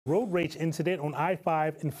Road rage incident on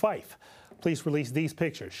I-5 in Fife. Police released these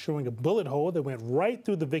pictures showing a bullet hole that went right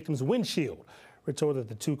through the victim's windshield. We're told that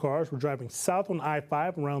the two cars were driving south on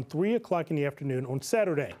I-5 around 3 o'clock in the afternoon on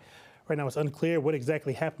Saturday. Right now, it's unclear what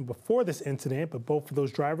exactly happened before this incident, but both of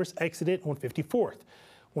those drivers exited on 54th.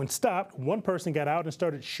 When stopped, one person got out and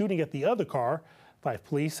started shooting at the other car. Fife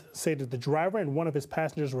police say that the driver and one of his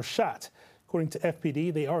passengers were shot. According to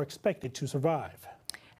FPD, they are expected to survive.